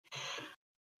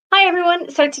Hi everyone,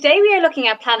 so today we are looking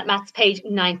at Planet Maths page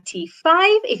 95.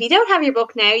 If you don't have your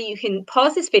book now, you can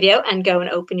pause this video and go and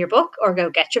open your book or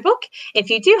go get your book. If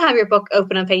you do have your book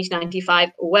open on page 95,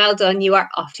 well done, you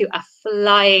are off to a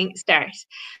flying start.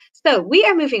 So we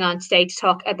are moving on today to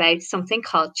talk about something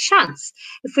called chance.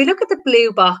 If we look at the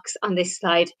blue box on this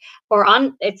slide,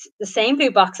 it's the same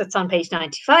blue box that's on page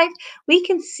 95, we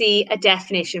can see a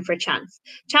definition for chance.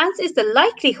 Chance is the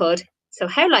likelihood, so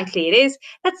how likely it is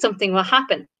that something will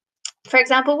happen. For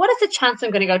example, what is the chance I'm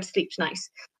going to go to sleep tonight?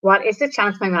 What is the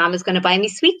chance my mom is going to buy me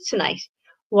sweets tonight?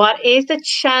 What is the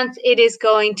chance it is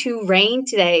going to rain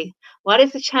today? What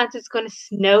is the chance it's going to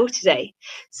snow today?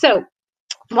 So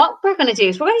what we're going to do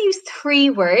is we're going to use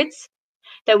 3 words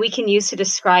that we can use to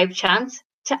describe chance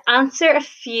to answer a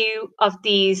few of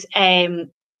these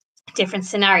different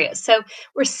scenarios. So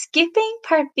we're skipping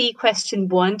part B, question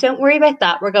 1. Don't worry about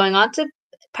that. We're going on to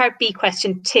part B,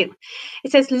 question 2.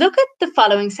 It says, look at the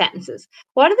following sentences.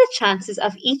 What are the chances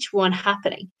of each one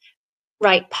happening?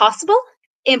 Write possible,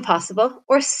 impossible,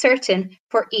 or certain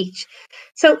for each.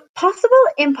 So possible,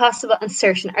 impossible, and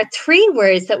certain are 3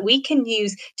 words that we can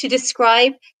use to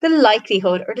describe the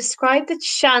likelihood or describe the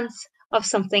chance of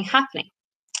something happening.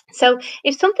 So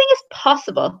if something is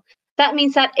possible, that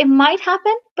means that it might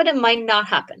happen, but it might not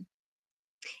happen.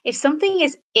 If something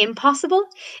is impossible,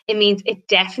 it means it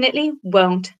definitely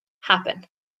won't happen.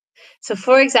 So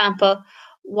for example,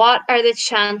 what are the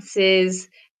chances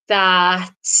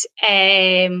that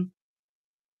I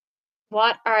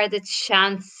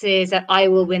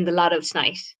will win the lotto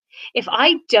tonight? If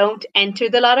I don't enter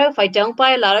the lotto, if I don't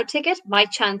buy a lotto ticket,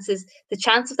 the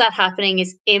chance of that happening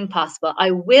is impossible. I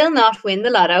will not win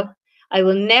the lotto. I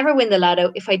will never win the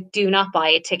lotto if I do not buy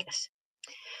a ticket.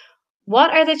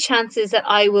 What are the chances that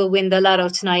I will win the lotto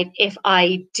tonight? If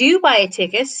I do buy a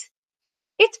ticket,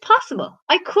 it's possible.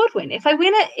 I could win. If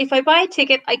I buy a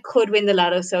ticket, I could win the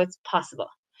lotto, so it's possible.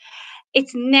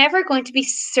 It's never going to be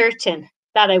certain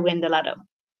that I win the lotto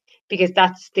because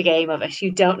that's the game of it.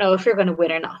 You don't know if you're going to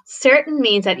win or not. Certain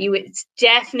means that it's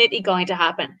definitely going to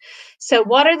happen. So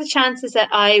what are the chances that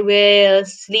I will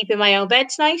sleep in my own bed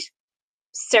tonight?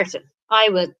 Certain. I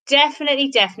will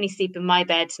definitely sleep in my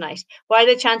bed tonight. What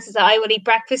are the chances that I will eat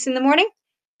breakfast in the morning?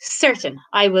 Certain.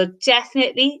 I will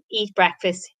definitely eat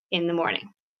breakfast in the morning.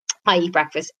 I eat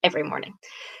breakfast every morning.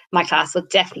 My class will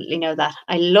definitely know that.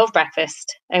 I love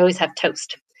breakfast. I always have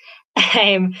toast.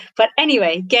 But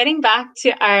anyway, getting back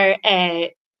to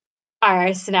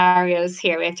our scenarios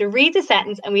here, we have to read the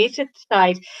sentence and we have to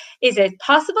decide, is it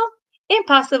possible,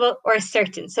 impossible, or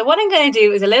certain? So what I'm going to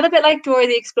do is a little bit like Dora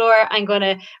the Explorer. I'm going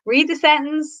to read the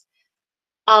sentence.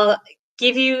 I'll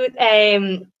give you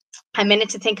a minute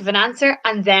to think of an answer,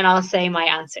 and then I'll say my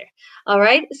answer. All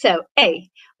right. So A,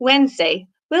 Wednesday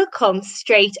will come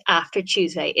straight after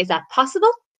Tuesday. Is that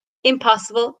possible,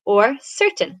 impossible, or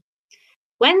certain?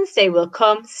 Wednesday will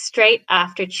come straight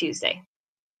after Tuesday.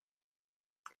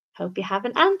 Hope you have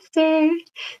an answer.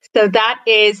 So that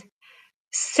is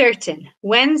certain.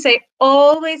 Wednesday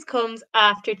always comes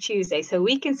after Tuesday. So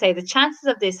we can say the chances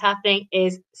of this happening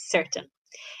is certain.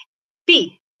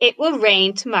 B, it will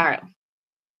rain tomorrow.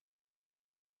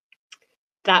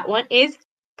 That one is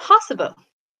possible.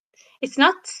 It's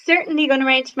not certainly going to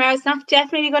rain tomorrow. It's not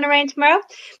definitely going to rain tomorrow,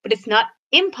 but it's not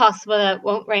impossible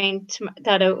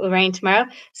that it will rain tomorrow.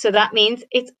 So that means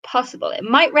it's possible. It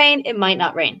might rain, it might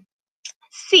not rain.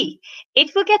 C,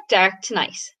 it will get dark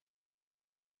tonight.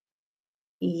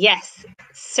 Yes,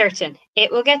 certain.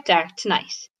 It will get dark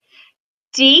tonight.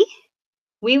 D,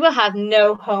 we will have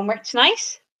no homework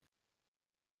tonight.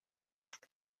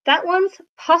 That one's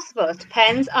possible. It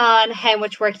depends on how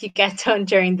much work you get done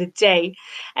during the day.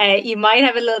 You might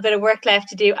have a little bit of work left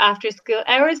to do after school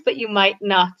hours, but you might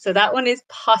not. So that one is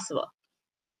possible.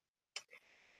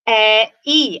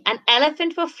 E, an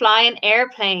elephant will fly an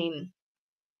airplane.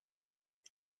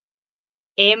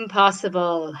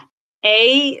 Impossible.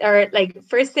 A, or like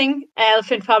first thing,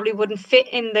 elephant probably wouldn't fit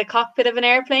in the cockpit of an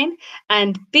airplane,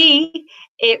 and B,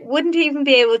 it wouldn't even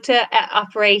be able to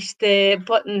operate the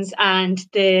buttons and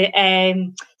the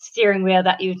steering wheel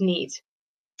that you'd need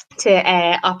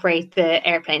to operate the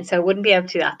airplane. So it wouldn't be able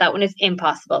to do that. That one is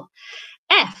impossible.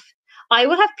 F, I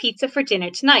will have pizza for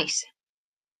dinner tonight.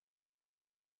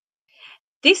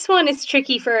 This one is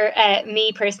tricky for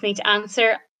me personally to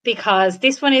answer, because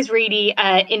this one is really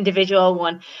an individual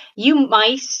one. You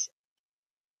might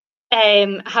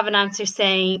have an answer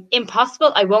saying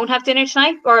impossible, I won't have dinner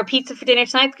tonight, or a pizza for dinner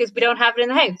tonight because we don't have it in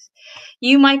the house.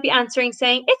 You might be answering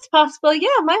saying it's possible, yeah,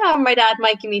 my mom or my dad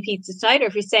might give me pizza tonight. Or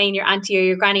if you're saying your auntie or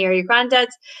your granny or your granddad,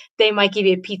 they might give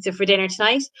you a pizza for dinner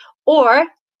tonight. Or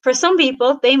For some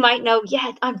people, they might know,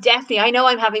 yeah, I know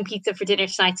I'm having pizza for dinner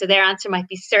tonight, so their answer might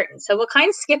be certain. So we'll kind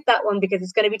of skip that one because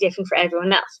it's going to be different for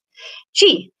everyone else.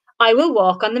 G, I will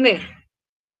walk on the moon.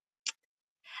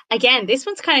 Again, this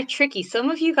one's kind of tricky. Some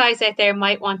of you guys out there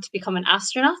might want to become an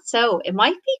astronaut, so it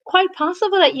might be quite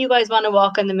possible that you guys want to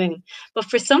walk on the moon. But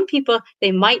for some people,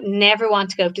 they might never want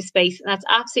to go to space, and that's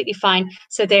absolutely fine.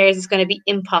 So theirs is going to be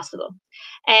impossible.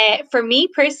 For me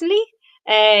personally,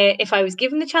 if I was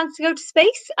given the chance to go to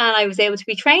space and I was able to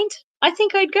be trained, I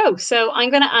think I'd go. So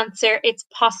I'm going to answer it's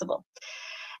possible.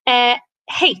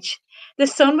 H, the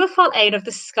sun will fall out of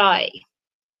the sky.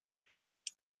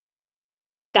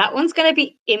 That one's going to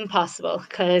be impossible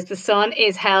because the sun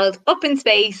is held up in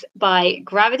space by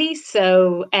gravity,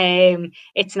 so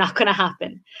it's not going to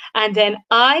happen. And then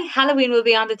Halloween will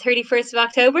be on the 31st of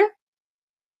October.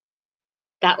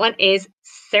 That one is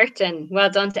certain. Well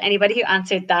done to anybody who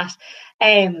answered that.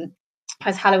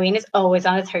 Because Halloween is always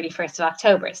on the 31st of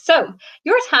October. So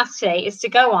your task today is to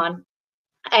go on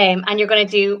and you're going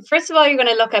to do, first of all, you're going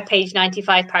to look at page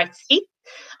 95, part C.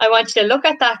 I want you to look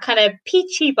at that kind of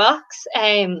peachy box.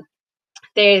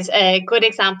 There's a good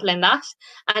example in that.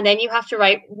 And then you have to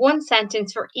write one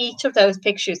sentence for each of those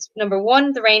pictures. Number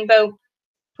 1, the rainbow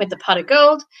with the pot of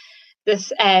gold,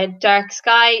 this dark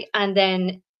sky, and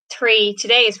then 3,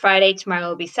 today is Friday, tomorrow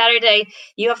will be Saturday.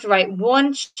 You have to write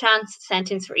one chance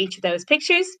sentence for each of those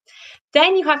pictures.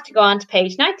 Then you have to go on to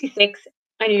page 96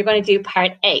 and you're going to do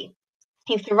part A.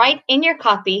 You have to write in your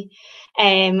copy,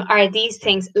 are these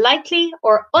things likely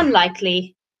or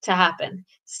unlikely to happen?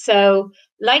 So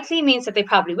likely means that they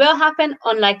probably will happen.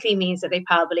 Unlikely means that they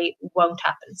probably won't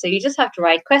happen. So you just have to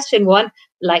write question 1,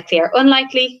 likely or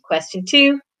unlikely. Question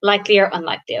 2, likely or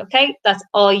unlikely. Okay, that's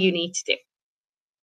all you need to do.